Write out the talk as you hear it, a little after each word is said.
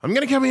I'm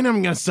going to come in,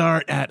 I'm going to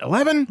start at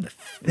 11.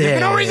 For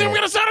no reason, I'm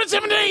going to start at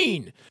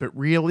 17. But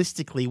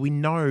realistically, we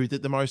know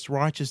that the most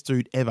righteous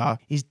dude ever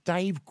is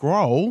Dave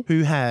Grohl,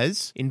 who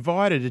has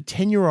invited a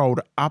 10-year-old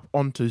up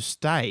onto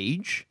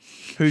stage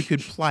who could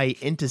play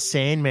Enter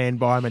Sandman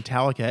by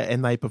Metallica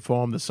and they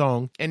perform the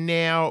song, and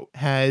now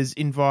has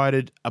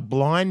invited a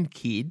blind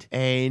kid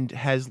and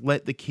has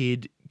let the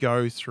kid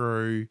go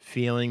through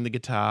feeling the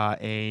guitar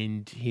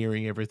and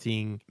hearing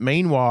everything.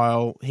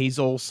 Meanwhile, he's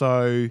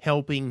also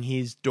helping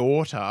his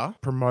daughter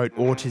promote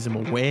autism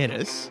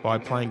awareness by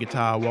playing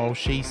guitar while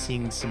she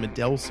sings some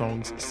Adele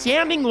songs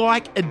sounding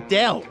like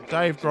Adele.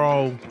 Dave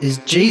Grohl is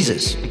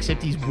Jesus.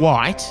 Except he's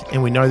white,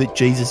 and we know that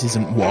Jesus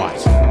isn't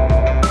white.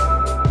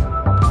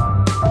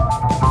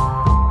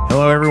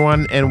 Hello,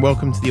 everyone, and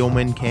welcome to the All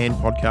Men Can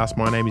podcast.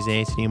 My name is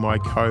Anthony, and my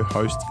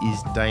co-host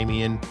is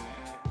Damien.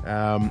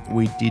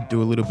 We did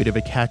do a little bit of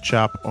a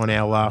catch-up on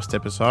our last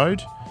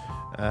episode,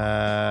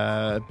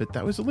 but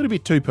that was a little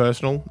bit too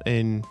personal,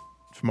 and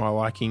for my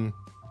liking,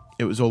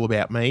 it was all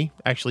about me.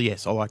 Actually,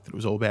 yes, I liked that it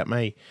was all about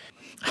me.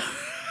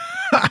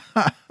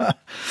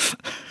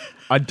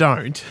 I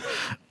don't.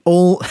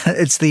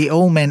 It's the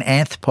All Men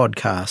Anth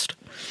podcast.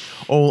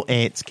 All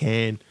ants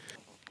can.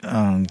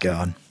 Oh,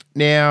 God.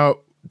 Now,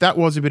 that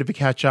was a bit of a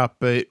catch-up,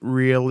 but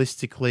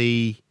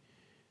realistically,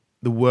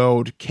 the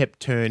world kept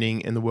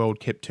turning, and the world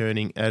kept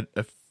turning at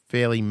a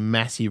fairly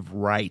massive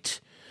rate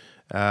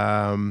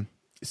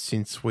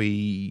since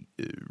we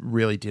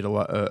really did a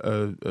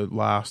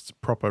last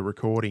proper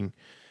recording.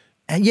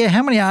 Yeah,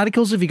 how many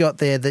articles have you got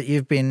there that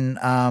you've been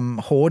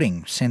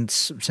hoarding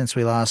since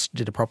we last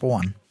did a proper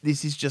one?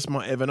 This is just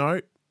my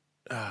Evernote.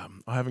 I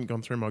haven't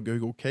gone through my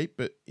Google Keep,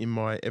 but in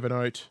my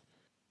Evernote,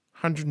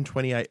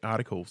 128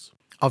 articles.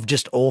 Of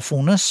just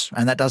awfulness,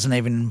 and that doesn't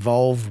even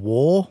involve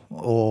war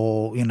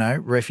or,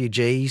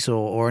 refugees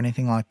or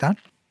anything like that?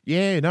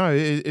 Yeah, no,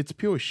 it's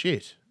pure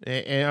shit.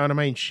 And I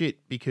mean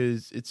shit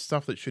because it's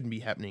stuff that shouldn't be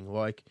happening.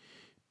 Like,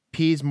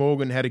 Piers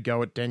Morgan had a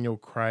go at Daniel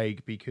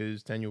Craig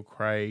because Daniel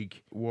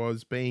Craig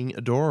was being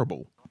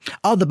adorable.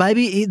 Oh, the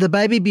baby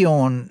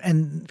Bjorn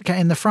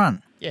in the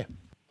front. Yeah.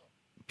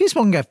 Piers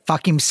Morgan go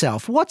fuck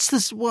himself. What's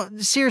this?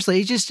 What?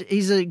 Seriously,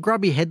 he's a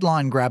grubby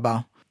headline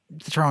grabber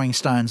throwing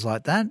stones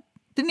like that.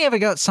 Didn't he ever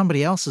go at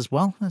somebody else as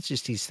well? That's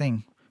just his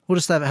thing. We'll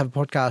just have a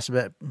podcast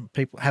about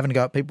people having a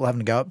go at people,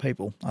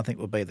 I think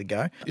would be the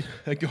go.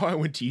 A guy I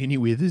went to uni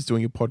with is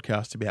doing a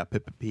podcast about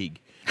Peppa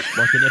Pig,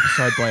 like an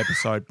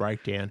episode-by-episode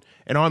breakdown,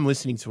 and I'm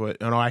listening to it,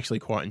 and I actually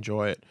quite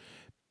enjoy it.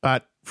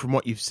 But from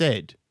what you've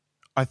said,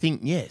 I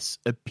think, yes,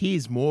 a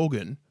Piers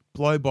Morgan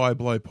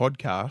blow-by-blow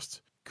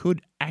podcast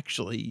could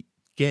actually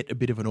get a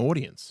bit of an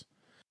audience.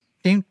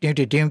 You're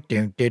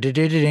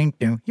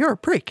a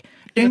prick.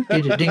 Why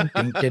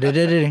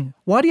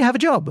do you have a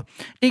job?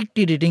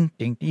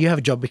 You have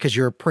a job because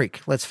you're a prick.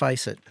 Let's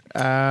face it.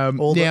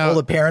 All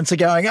the parents are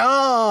going,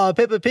 oh,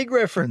 Peppa Pig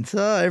reference.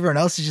 Oh, everyone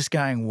else is just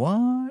going,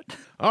 what?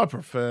 I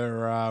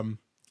prefer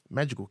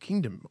Magical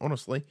Kingdom,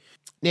 honestly.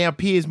 Now,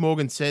 Piers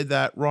Morgan said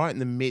that right in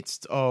the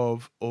midst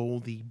of all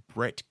the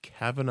Brett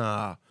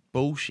Kavanaugh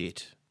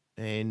bullshit.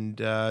 And,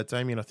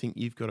 Damien, I think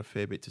you've got a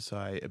fair bit to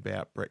say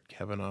about Brett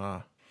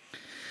Kavanaugh.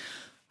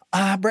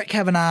 Brett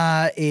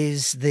Kavanaugh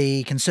is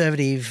the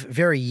Conservative,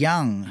 very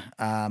young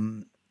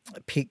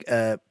pick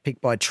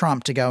by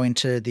Trump to go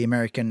into the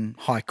American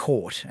High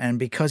Court. And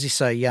because he's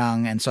so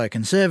young and so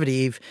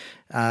conservative,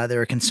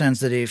 there are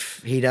concerns that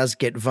if he does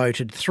get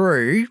voted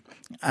through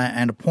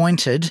and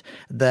appointed,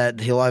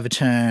 that he'll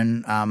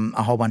overturn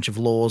a whole bunch of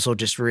laws or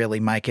just really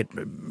make it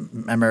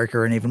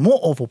America an even more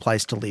awful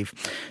place to live.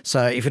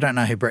 So if you don't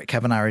know who Brett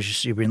Kavanaugh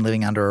is, you've been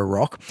living under a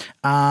rock.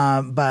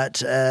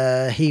 But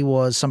he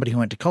was somebody who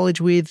went to college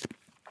with,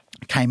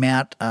 came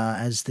out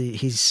as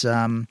his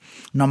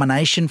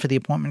nomination for the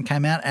appointment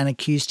came out and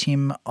accused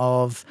him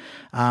of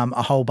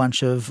a whole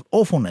bunch of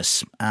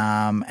awfulness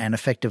and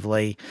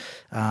effectively,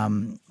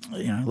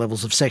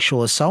 levels of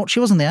sexual assault. She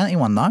wasn't the only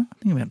one, though. I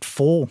think about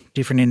 4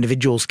 different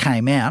individuals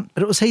came out,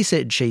 but it was he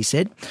said, she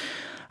said.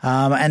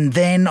 And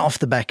then off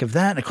the back of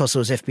that, of course, there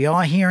was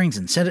FBI hearings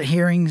and Senate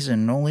hearings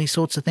and all these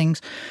sorts of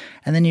things.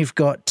 And then you've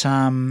got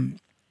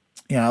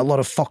a lot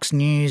of Fox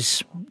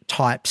News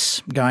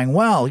types going,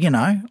 well,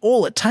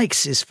 all it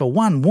takes is for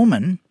one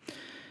woman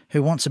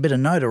who wants a bit of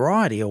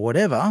notoriety or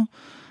whatever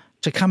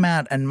to come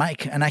out and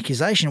make an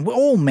accusation.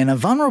 All men are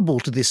vulnerable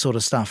to this sort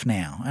of stuff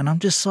now. And I'm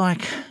just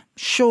like,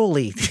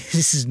 surely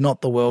this is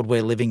not the world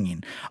we're living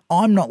in.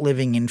 I'm not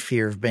living in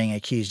fear of being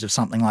accused of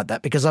something like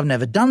that because I've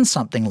never done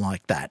something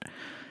like that.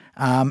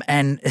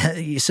 And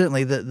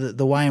certainly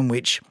the way in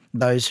which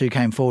those who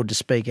came forward to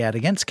speak out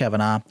against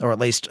Kavanaugh, or at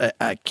least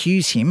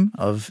accuse him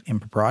of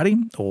impropriety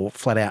or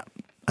flat out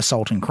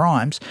assault and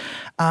crimes,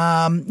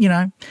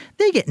 they're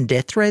getting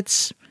death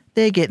threats.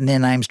 They're getting their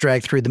names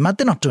dragged through the mud.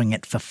 They're not doing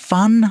it for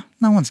fun.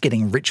 No one's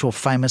getting rich or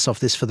famous off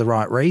this for the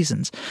right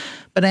reasons.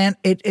 But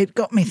it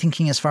got me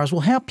thinking as far as,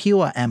 well, how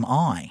pure am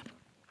I?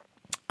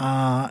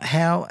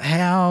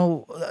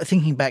 How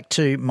thinking back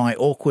to my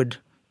awkward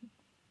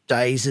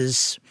days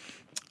as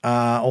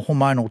a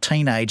hormonal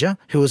teenager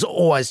who was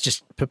always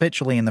just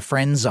perpetually in the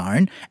friend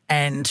zone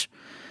and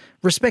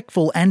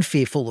respectful and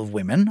fearful of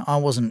women. I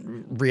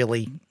wasn't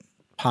really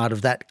part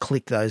of that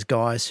clique, those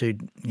guys who,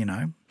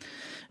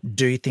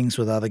 do things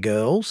with other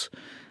girls.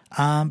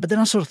 But then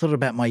I sort of thought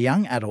about my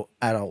young adult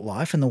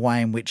life and the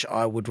way in which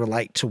I would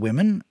relate to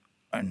women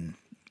and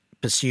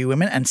pursue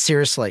women. And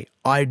seriously,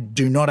 I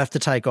do not have to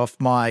take off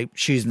my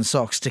shoes and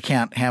socks to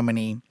count how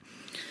many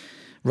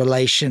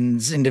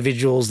relations,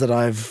 individuals that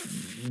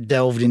I've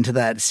delved into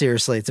that.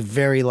 Seriously, it's a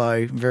very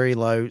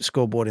low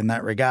scoreboard in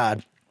that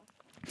regard.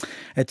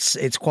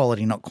 It's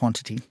quality, not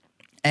quantity.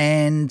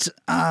 And,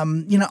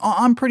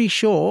 I'm pretty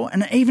sure,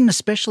 and even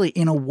especially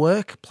in a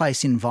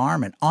workplace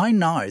environment, I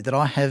know that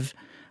I have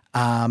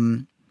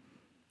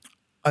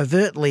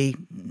overtly,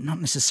 not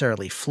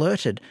necessarily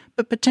flirted,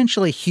 but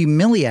potentially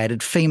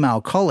humiliated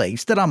female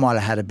colleagues that I might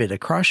have had a bit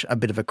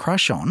of a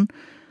crush on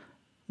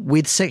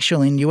with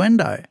sexual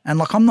innuendo.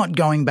 And I'm not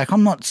going back,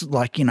 I'm not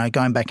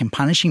going back and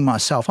punishing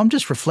myself. I'm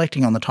just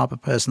reflecting on the type of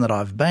person that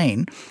I've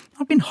been.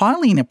 I've been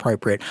highly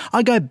inappropriate.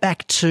 I go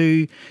back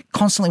to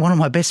constantly one of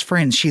my best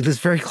friends. She lives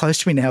very close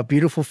to me now, a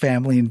beautiful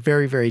family and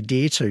very, very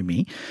dear to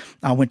me.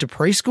 I went to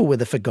preschool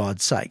with her, for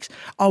God's sakes.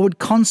 I would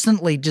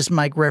constantly just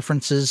make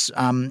references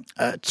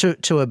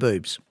to her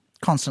boobs,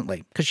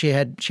 constantly, because she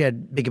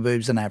had bigger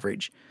boobs than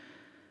average.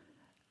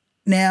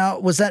 Now,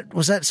 was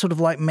that sort of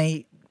like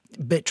me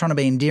trying to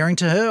be endearing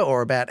to her,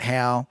 or about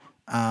how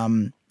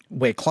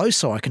we're close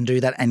so I can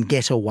do that and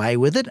get away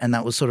with it, and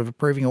that was sort of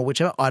approving, or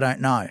whichever? I don't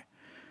know.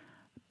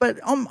 But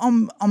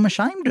I'm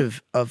ashamed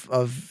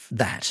of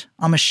that.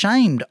 I'm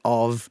ashamed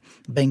of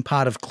being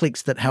part of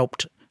cliques that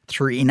helped,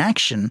 through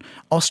inaction,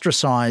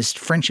 ostracised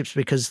friendships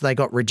because they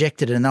got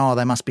rejected and,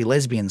 they must be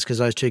lesbians because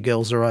those two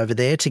girls are over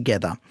there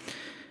together.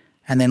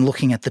 And then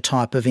looking at the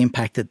type of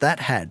impact that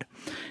had.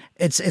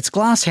 It's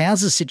glass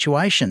houses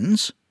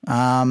situations,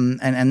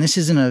 and this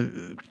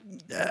isn't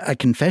a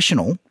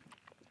confessional,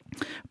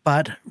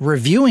 but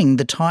reviewing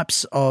the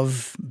types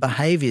of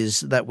behaviours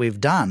that we've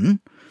done,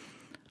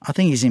 I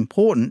think is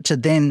important to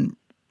then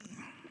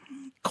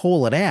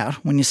call it out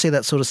when you see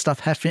that sort of stuff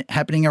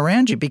happening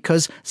around you,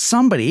 because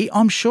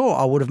I'm sure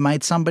I would have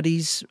made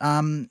somebody's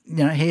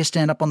hair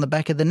stand up on the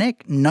back of the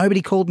neck.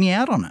 Nobody called me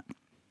out on it.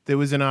 There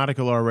was an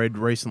article I read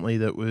recently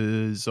that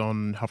was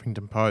on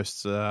Huffington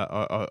Post,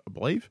 I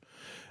believe,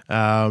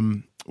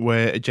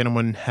 where a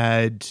gentleman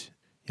had,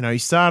 he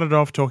started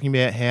off talking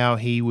about how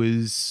he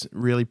was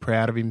really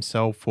proud of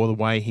himself for the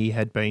way he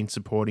had been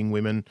supporting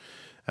women,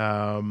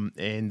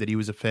 and that he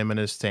was a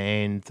feminist,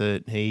 and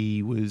that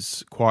he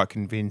was quite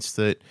convinced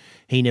that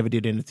he never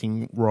did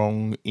anything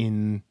wrong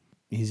in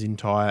his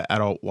entire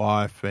adult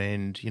life.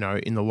 And,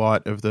 in the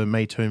light of the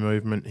Me Too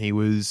movement, he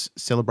was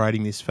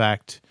celebrating this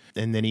fact.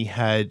 And then he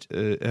had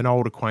an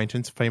old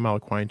acquaintance, female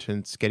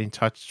acquaintance, get in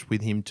touch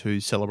with him to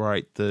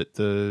celebrate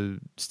the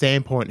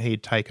standpoint he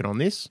had taken on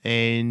this.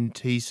 And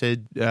he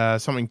said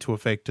something to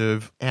effect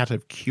of, out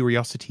of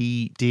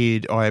curiosity,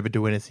 did I ever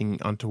do anything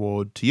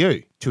untoward to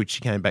you? To which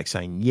she came back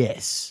saying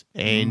yes.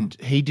 And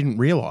he didn't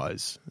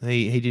realise,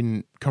 he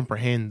didn't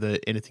comprehend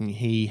that anything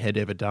he had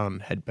ever done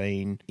had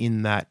been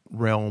in that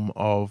realm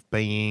of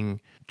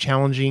being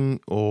challenging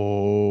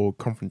or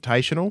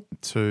confrontational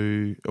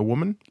to a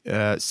woman.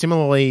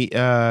 Similarly,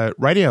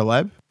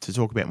 Radiolab, to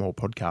talk about more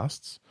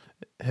podcasts,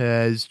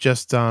 has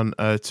just done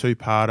a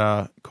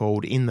two-parter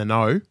called In the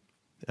Know,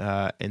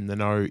 and the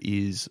know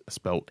is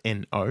spelt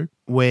N-O,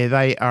 where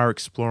they are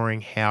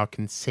exploring how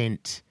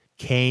consent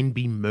can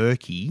be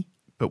murky,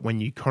 but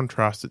when you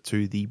contrast it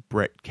to the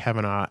Brett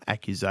Kavanaugh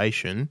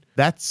accusation,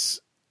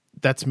 that's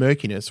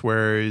murkiness,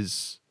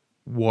 whereas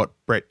what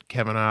Brett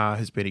Kavanaugh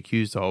has been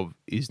accused of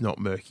is not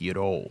murky at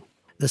all.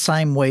 The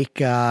same week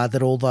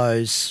that all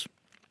those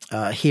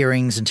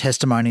hearings and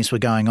testimonies were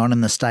going on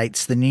in the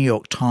States, the New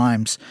York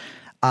Times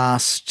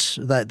asked,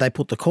 they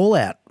put the call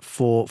out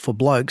for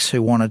blokes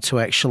who wanted to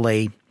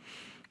actually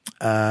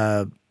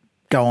go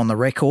on the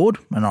record,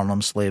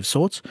 anonymously of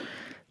sorts,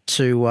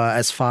 to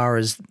as far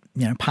as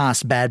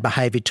past bad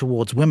behaviour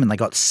towards women. They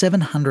got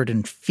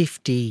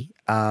 750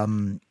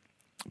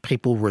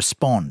 people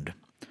respond.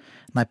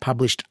 They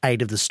published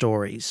 8 of the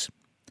stories.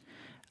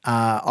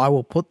 I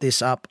will put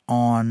this up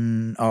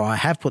on, or I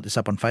have put this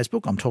up on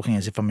Facebook. I'm talking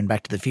as if I'm in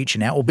Back to the Future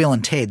now, or Bill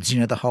and Ted's,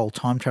 the whole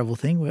time travel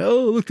thing where,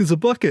 look, there's a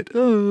bucket.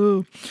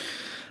 But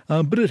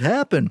it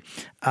happened.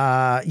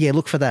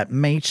 Look for that.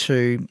 Me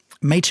Too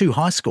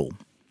High School.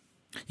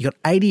 You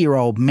got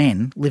 80-year-old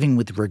men living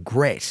with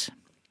regret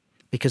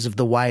because of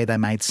the way they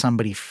made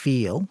somebody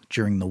feel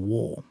during the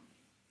war.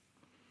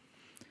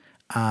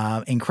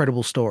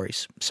 Incredible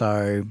stories.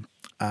 So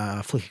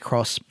flick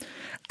across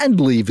and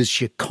leave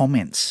us your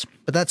comments.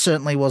 But that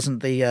certainly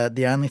wasn't the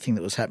only thing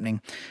that was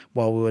happening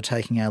while we were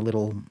taking our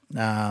little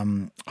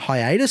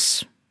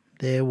hiatus.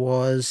 There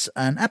was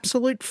an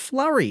absolute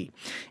flurry.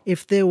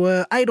 If there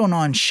were 8 or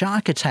 9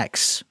 shark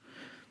attacks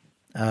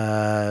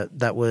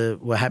that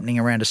were happening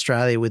around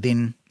Australia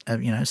within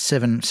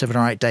 7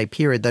 or 8 day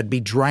period, they'd be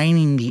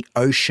draining the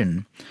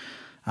ocean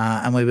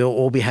and we will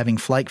all be having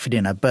flake for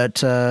dinner.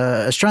 But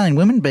Australian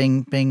women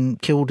being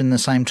killed in the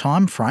same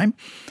time frame,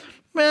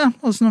 well,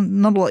 there's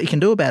not a lot you can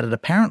do about it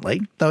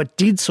apparently, though it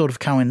did sort of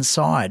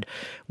coincide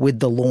with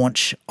the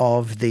launch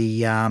of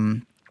the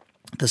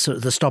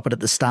Stop It at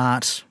the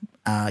Start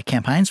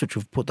campaigns, which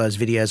we've put those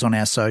videos on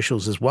our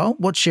socials as well.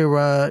 What's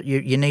your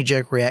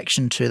knee-jerk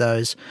reaction to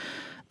those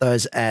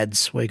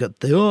ads where you got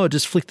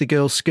just flick the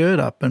girl's skirt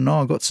up and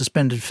I got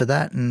suspended for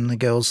that, and the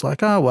girl's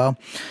like, oh, well,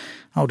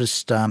 I'll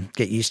just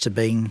get used to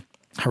being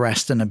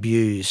harassed and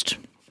abused.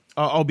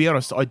 I'll be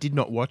honest, I did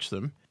not watch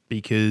them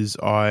because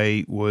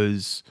I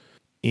was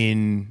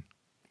in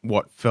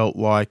what felt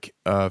like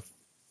a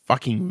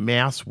fucking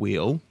mouse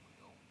wheel.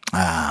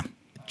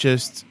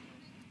 Just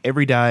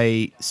every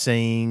day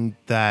seeing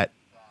that,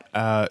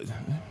 it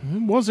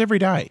was every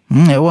day.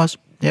 It was,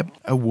 yep.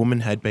 A woman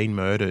had been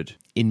murdered,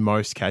 in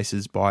most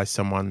cases by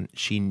someone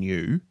she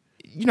knew.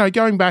 You know,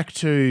 going back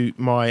to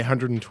my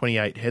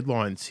 128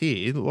 headlines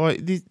here,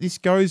 like this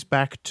goes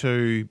back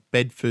to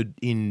Bedford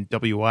in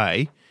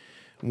WA,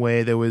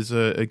 where there was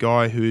a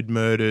guy who had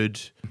murdered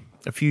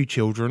a few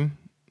children,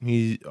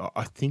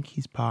 I think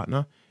his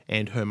partner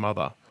and her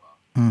mother.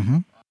 Mm-hmm.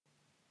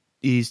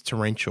 Is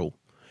torrential.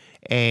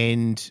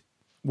 And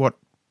what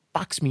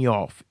fucks me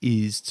off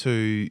is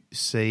to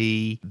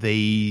see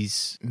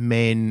these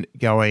men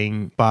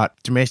going, but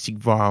domestic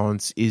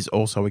violence is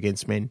also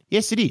against men.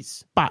 Yes, it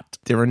is. But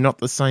there are not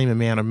the same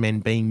amount of men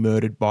being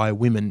murdered by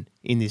women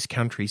in this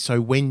country.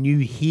 So when you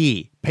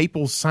hear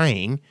people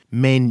saying,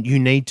 men, you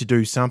need to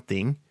do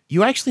something,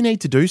 you actually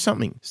need to do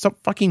something. Stop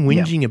fucking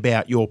whinging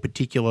about your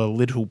particular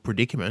little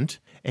predicament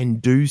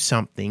and do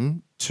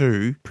something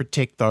to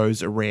protect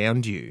those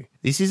around you.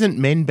 This isn't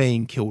men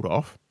being killed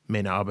off.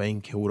 Men are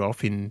being killed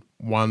off in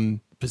one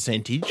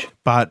percentage,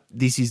 but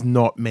this is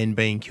not men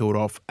being killed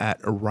off at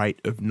a rate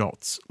of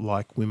knots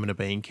like women are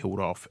being killed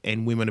off,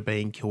 and women are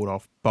being killed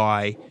off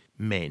by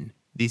men.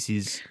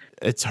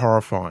 It's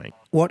horrifying.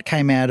 What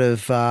came out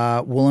of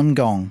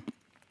Wollongong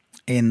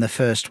in the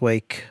first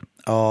week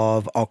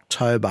of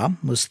October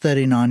was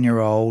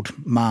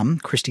 39-year-old mum,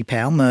 Christy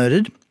Powell,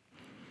 murdered.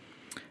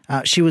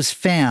 She was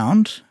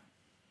found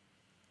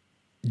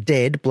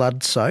dead,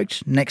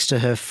 blood-soaked, next to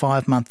her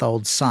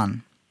 5-month-old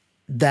son.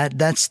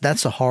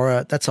 That's a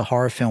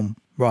horror film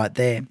right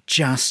there.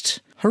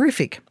 Just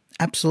horrific,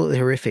 absolutely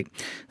horrific.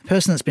 The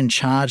person that's been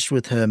charged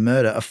with her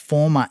murder, a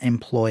former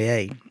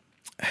employee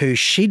who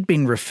she'd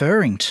been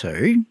referring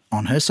to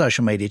on her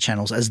social media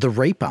channels as the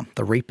Reaper.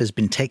 The Reaper's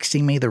been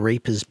texting me. The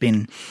Reaper's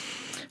been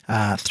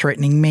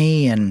threatening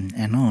me, and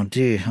oh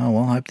dear, oh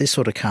well, I hope this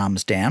sort of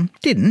calms down.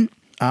 Didn't.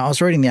 I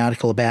was reading the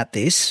article about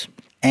this.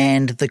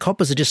 And the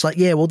coppers are just like,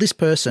 yeah, well, this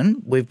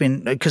person,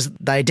 because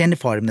they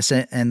identified him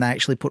and they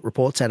actually put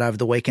reports out over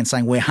the weekend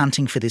saying, we're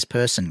hunting for this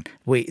person.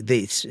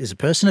 This is a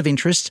person of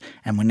interest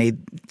and we need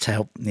to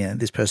help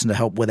this person to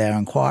help with our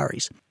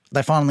inquiries.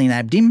 They finally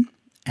nabbed him.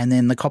 And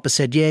then the copper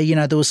said,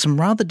 yeah, there was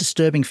some rather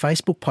disturbing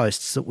Facebook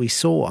posts that we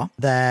saw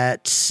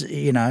that,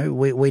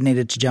 we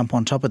needed to jump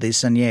on top of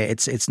this. And,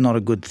 it's not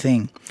a good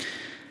thing.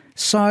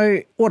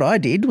 So what I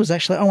did was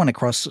actually I went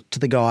across to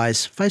the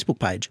guy's Facebook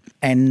page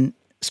and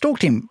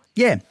stalked him.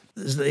 Yeah,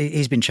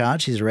 he's been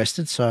charged. He's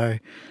arrested. So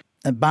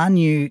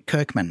Barnew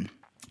Kirkman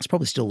is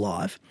probably still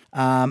alive.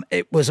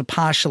 It was a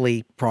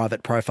partially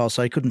private profile,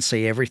 so he couldn't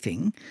see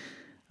everything.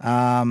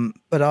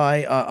 But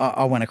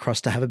I went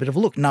across to have a bit of a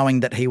look, knowing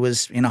that he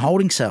was in a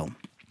holding cell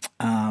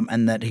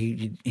and that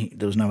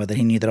there was no way that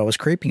he knew that I was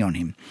creeping on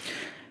him.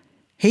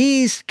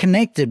 He's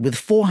connected with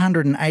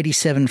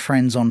 487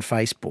 friends on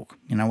Facebook.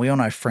 We all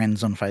know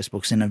friends on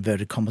Facebook's in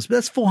inverted commas, but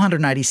that's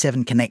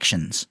 487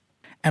 connections.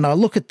 And I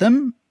look at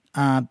them.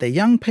 They're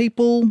young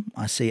people.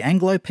 I see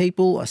Anglo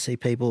people. I see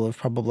people of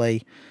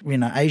probably,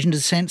 Asian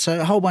descent. So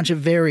a whole bunch of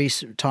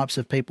various types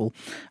of people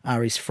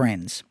are his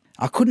friends.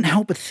 I couldn't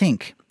help but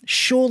think,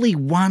 surely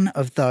one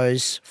of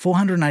those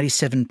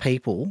 487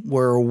 people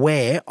were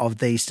aware of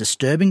these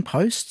disturbing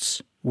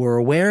posts, were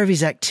aware of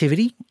his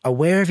activity,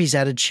 aware of his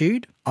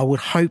attitude. I would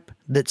hope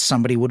that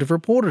somebody would have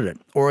reported it.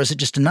 Or is it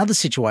just another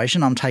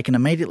situation? I'm taken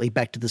immediately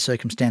back to the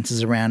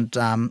circumstances around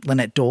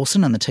Lynette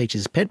Dawson and the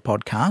Teacher's Pet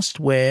podcast,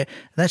 where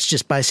that's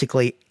just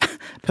basically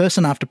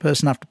person after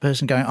person after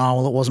person going, oh,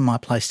 well, it wasn't my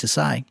place to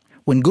say.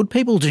 When good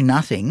people do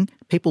nothing,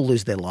 people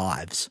lose their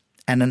lives.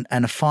 And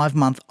a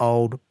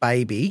 5-month-old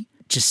baby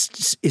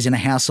just is in a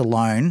house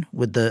alone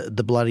with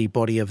the bloody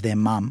body of their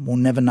mum, will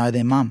never know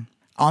their mum.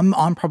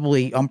 I'm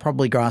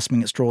probably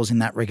grasping at straws in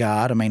that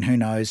regard. I mean, who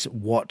knows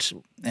what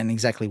and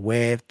exactly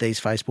where these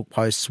Facebook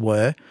posts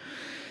were.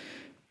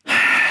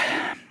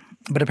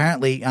 But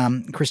apparently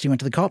Christy went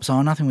to the cops.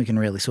 Oh, nothing we can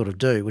really sort of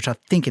do, which I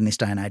think in this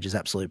day and age is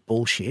absolute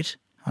bullshit.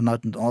 I'd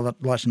like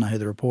to know who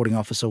the reporting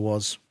officer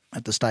was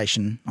at the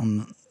station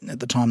at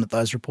the time that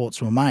those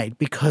reports were made,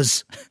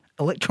 because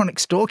electronic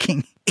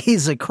stalking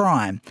is a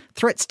crime.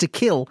 Threats to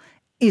kill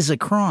is a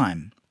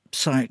crime.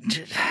 So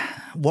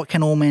what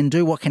can all men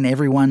do? What can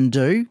everyone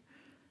do?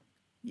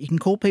 You can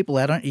call people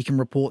out. You can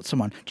report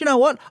someone. Do you know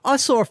what? I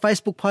saw a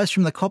Facebook post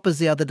from the coppers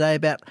the other day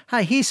about,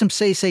 hey, here's some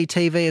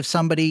CCTV of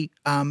somebody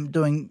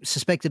doing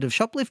suspected of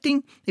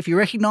shoplifting. If you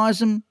recognise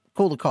them,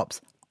 call the cops.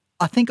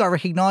 I think I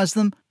recognise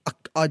them.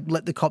 I'd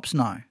let the cops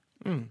know.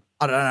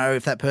 I don't know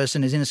if that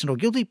person is innocent or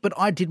guilty, but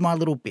I did my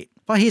little bit.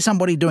 If I hear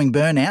somebody doing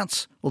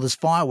burnouts or there's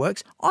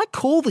fireworks, I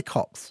call the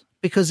cops.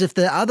 Because if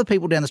the other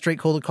people down the street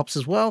call the cops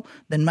as well,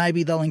 then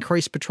maybe they'll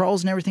increase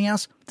patrols and everything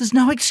else. There's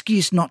no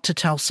excuse not to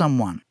tell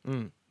someone.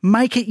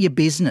 Make it your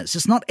business.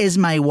 It's not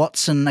Esme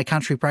Watson, a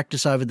country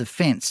practice over the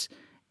fence.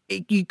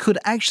 You could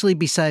actually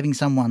be saving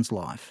someone's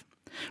life.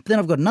 But then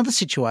I've got another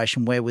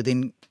situation where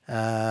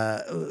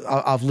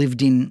I've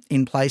lived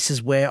in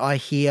places where I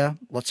hear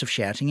lots of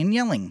shouting and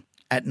yelling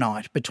at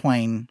night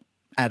between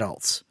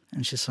adults. And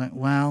it's just like,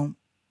 well,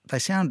 they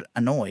sound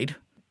annoyed.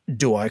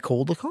 Do I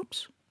call the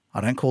cops? I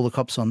don't call the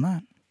cops on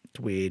that. It's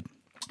weird.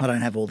 I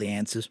don't have all the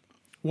answers.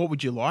 What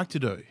would you like to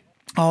do?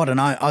 Oh, I don't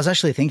know. I was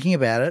actually thinking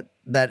about it,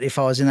 that if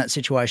I was in that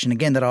situation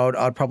again, that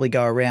I'd probably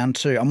go around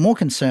to. I'm more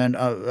concerned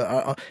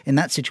in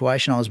that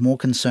situation. I was more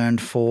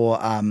concerned for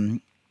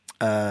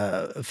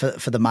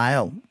the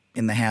male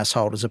in the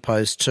household as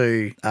opposed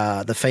to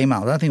the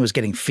female. I don't think it was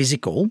getting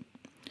physical,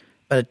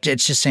 but it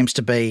just seems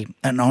to be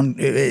an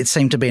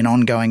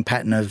ongoing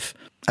pattern of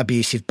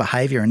abusive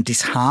behaviour and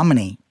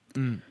disharmony.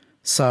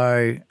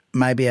 So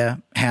maybe a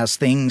how's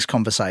things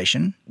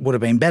conversation would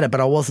have been better,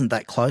 but I wasn't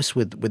that close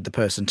with the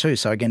person too.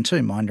 So again,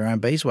 mind your own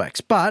beeswax,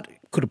 but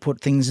could have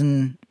put things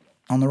on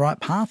the right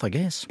path, I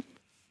guess.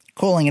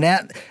 Calling it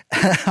out,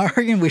 I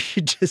reckon we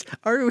should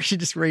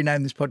just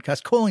rename this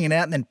podcast "Calling It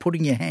Out" and then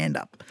putting your hand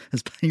up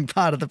as being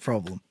part of the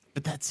problem.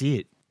 But that's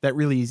it. That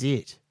really is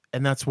it.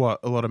 And that's what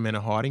a lot of men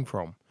are hiding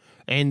from.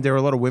 And there are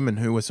a lot of women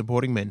who are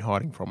supporting men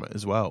hiding from it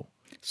as well.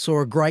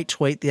 Saw a great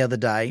tweet the other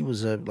day. It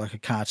was like a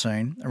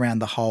cartoon around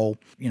the whole,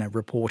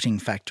 reporting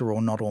factor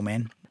or not all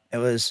men. It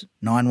was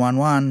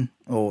 911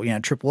 or,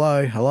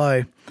 000,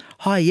 hello.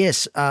 Hi,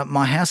 yes,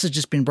 my house has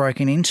just been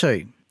broken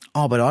into.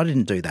 Oh, but I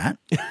didn't do that.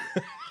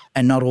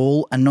 and not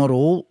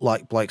all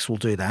like blokes will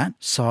do that.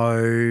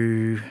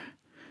 So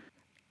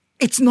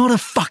it's not a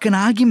fucking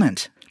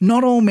argument.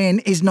 Not all men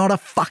is not a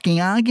fucking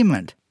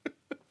argument.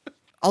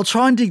 I'll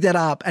try and dig that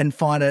up and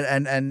find it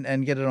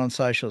and get it on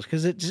socials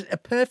because it's a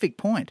perfect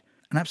point.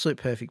 An absolute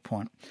perfect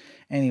point.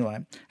 Anyway,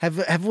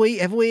 have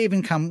we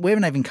even come? We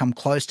haven't even come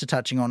close to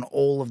touching on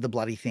all of the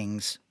bloody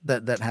things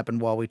that happened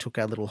while we took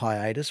our little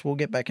hiatus. We'll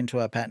get back into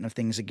our pattern of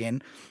things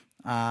again.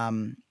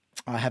 I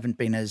haven't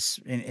been as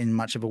in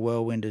much of a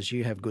whirlwind as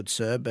you have, good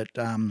sir, but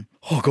I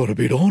got a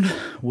bit on.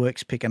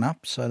 Work's picking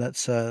up, so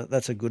that's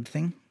a good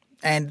thing.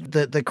 And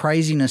the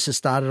craziness has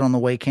started on the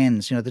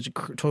weekends. They're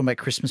talking about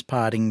Christmas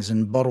partings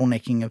and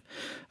bottlenecking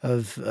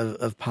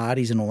of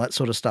parties and all that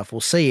sort of stuff.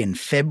 We'll see in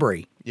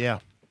February.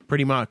 Yeah.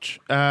 Pretty much.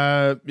 We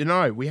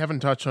haven't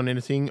touched on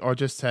anything. I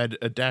just had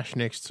a dash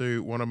next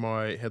to one of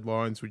my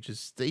headlines, which is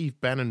Steve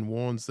Bannon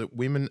warns that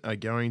women are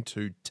going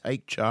to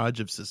take charge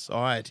of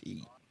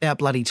society. About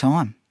bloody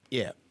time.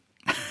 Yeah.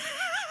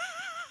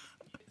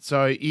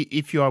 So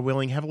if you are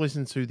willing, have a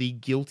listen to the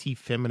Guilty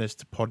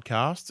Feminist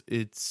podcast.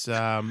 It's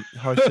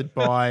hosted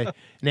by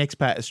an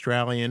expat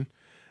Australian.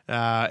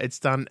 It's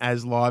done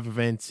as live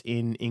events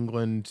in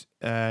England,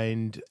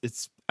 and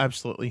it's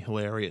absolutely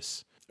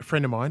hilarious. A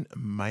friend of mine, a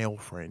male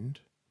friend,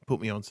 put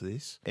me onto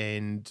this,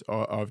 and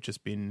I've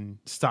just been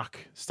stuck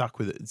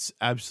with it. It's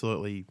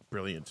absolutely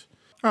brilliant.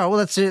 All right, well,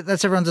 that's it.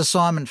 That's everyone's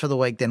assignment for the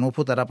week then. We'll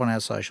put that up on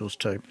our socials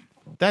too.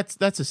 That's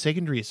a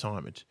secondary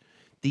assignment.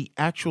 The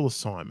actual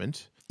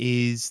assignment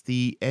is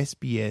the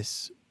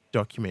SBS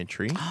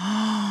documentary.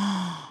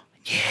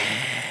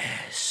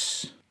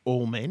 Yes.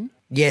 All Men.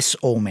 Yes,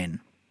 all men.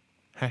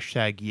 #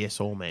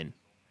 yes, all men.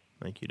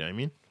 Thank you,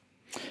 Damien.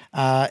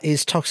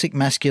 Is toxic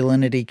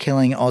masculinity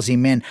killing Aussie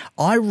men?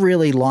 I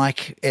really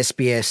like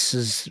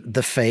SBS's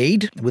The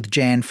Feed with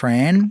Jan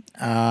Fran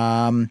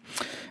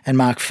and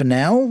Mark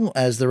Fennell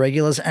as the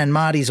regulars, and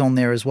Marty's on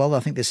there as well. I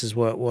think this is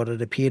what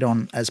it appeared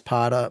on as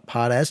part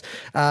as.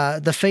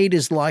 The Feed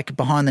is like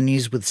Behind the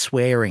News with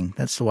swearing.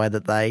 That's the way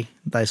that they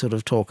sort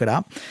of talk it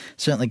up.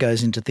 Certainly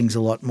goes into things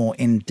a lot more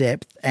in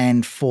depth.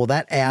 And for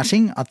that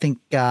outing, I think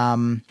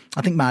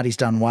Marty's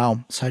done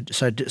well. So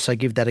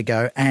give that a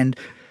go and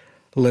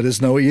let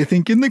us know what you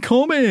think in the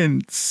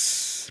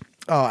comments.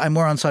 Oh, and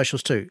we're on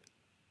socials too.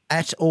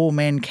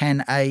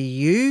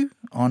 @AllMenCanAU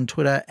on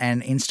Twitter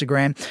and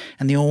Instagram,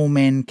 and the All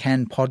Men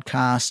Can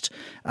podcast.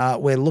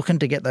 We're looking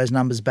to get those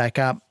numbers back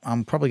up.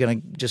 I'm probably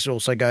going to just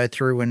also go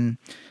through and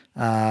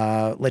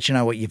let you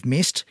know what you've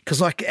missed.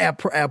 Because like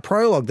our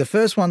prologue, the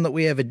first one that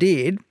we ever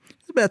did,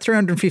 about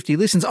 350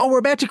 listens. Oh, we're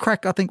about to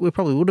crack, I think we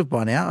probably would have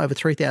by now, over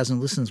 3,000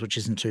 listens, which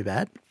isn't too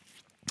bad.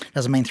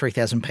 Doesn't mean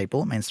 3,000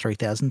 people. It means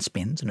 3,000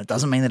 spins. And it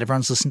doesn't mean that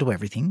everyone's listened to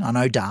everything. I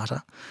know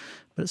data,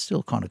 but it's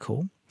still kind of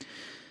cool.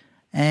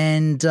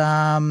 And,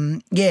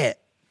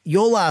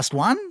 your last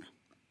one,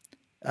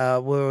 we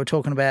were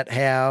talking about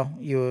how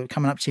you were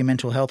coming up to your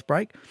mental health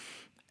break.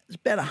 It's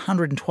about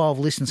 112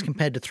 listens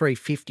compared to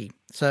 350.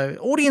 So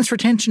audience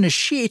retention is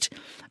shit,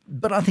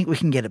 but I think we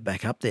can get it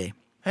back up there.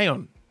 Hang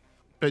on.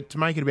 But to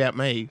make it about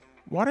me,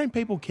 why don't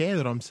people care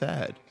that I'm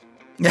sad?